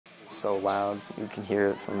so loud. You can hear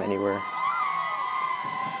it from anywhere.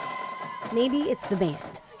 Maybe it's the band.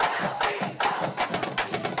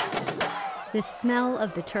 The smell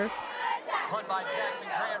of the turf.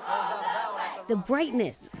 The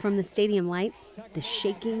brightness from the stadium lights. The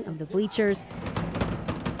shaking of the bleachers.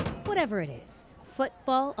 Whatever it is,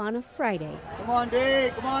 football on a Friday. Come on,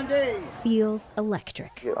 Dave. Come on, Dave. Feels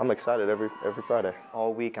electric. Yeah, I'm excited every Friday.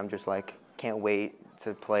 All week, I'm just like, can't wait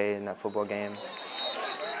to play in that football game.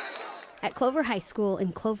 At Clover High School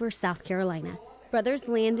in Clover, South Carolina, brothers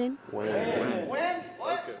Landon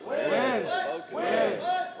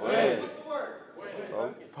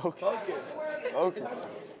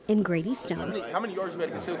and Grady Stone. How many yards you had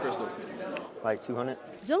to conceal, Crystal? Like 200.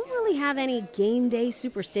 Don't really have any game day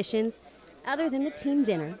superstitions other than the team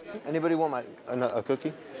dinner. Anybody want a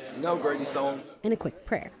cookie? No, Grady Stone. And a quick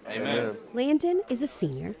prayer. Amen. Landon is a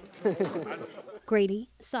senior. Grady,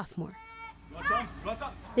 sophomore.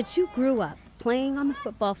 The two grew up playing on the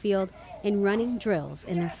football field and running drills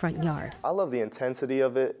in their front yard. I love the intensity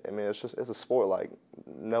of it. I mean, it's a sport like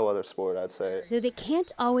no other sport, I'd say. Though they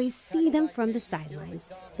can't always see them from the sidelines,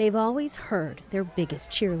 they've always heard their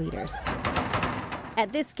biggest cheerleaders.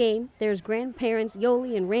 At this game, there's grandparents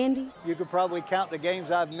Yoli and Randy. You could probably count the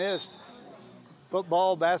games I've missed.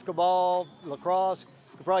 Football, basketball, lacrosse.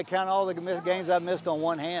 You could probably count all the games I've missed on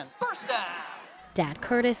one hand. First down. Dad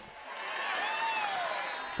Curtis.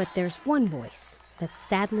 But there's one voice that's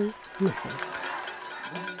sadly missing.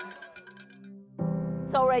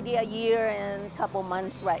 It's already a year and a couple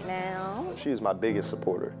months right now. She's my biggest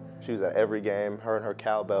supporter. She was at every game. Her and her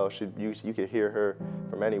cowbell, you could hear her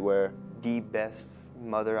from anywhere. The best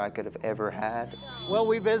mother I could have ever had. Well,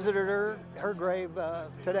 we visited her grave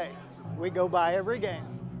today. We go by every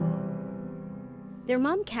game. Their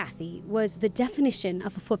mom, Kathy, was the definition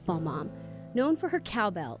of a football mom. Known for her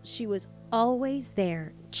cowbell, she was always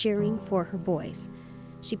there cheering for her boys.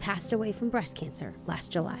 She passed away from breast cancer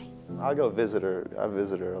last July. I go visit her. I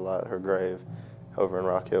visit her a lot, her grave over in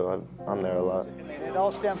Rock Hill. I'm there a lot. I mean, it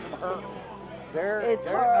all stems from her. It's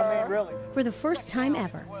her. I mean, really. For the first time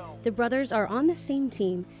ever, the brothers are on the same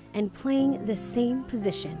team and playing the same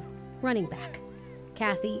position, running back.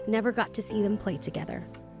 Kathy never got to see them play together.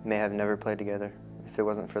 May have never played together if it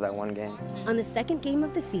wasn't for that one game. On the second game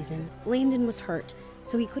of the season, Landon was hurt,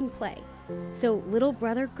 so he couldn't play. So little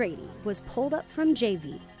brother Grady was pulled up from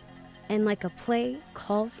JV, and like a play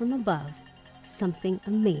called from above, something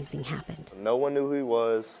amazing happened. No one knew who he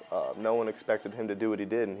was. No one expected him to do what he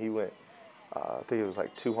did, and he went, I think it was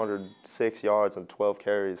like 206 yards and 12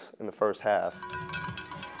 carries in the first half.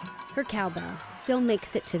 Her cowbell still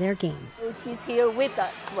makes it to their games. She's here with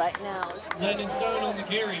us right now. Landon Stone on the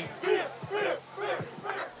carry.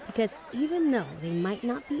 Because even though they might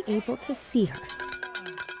not be able to see her,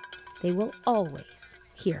 they will always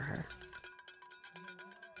hear her.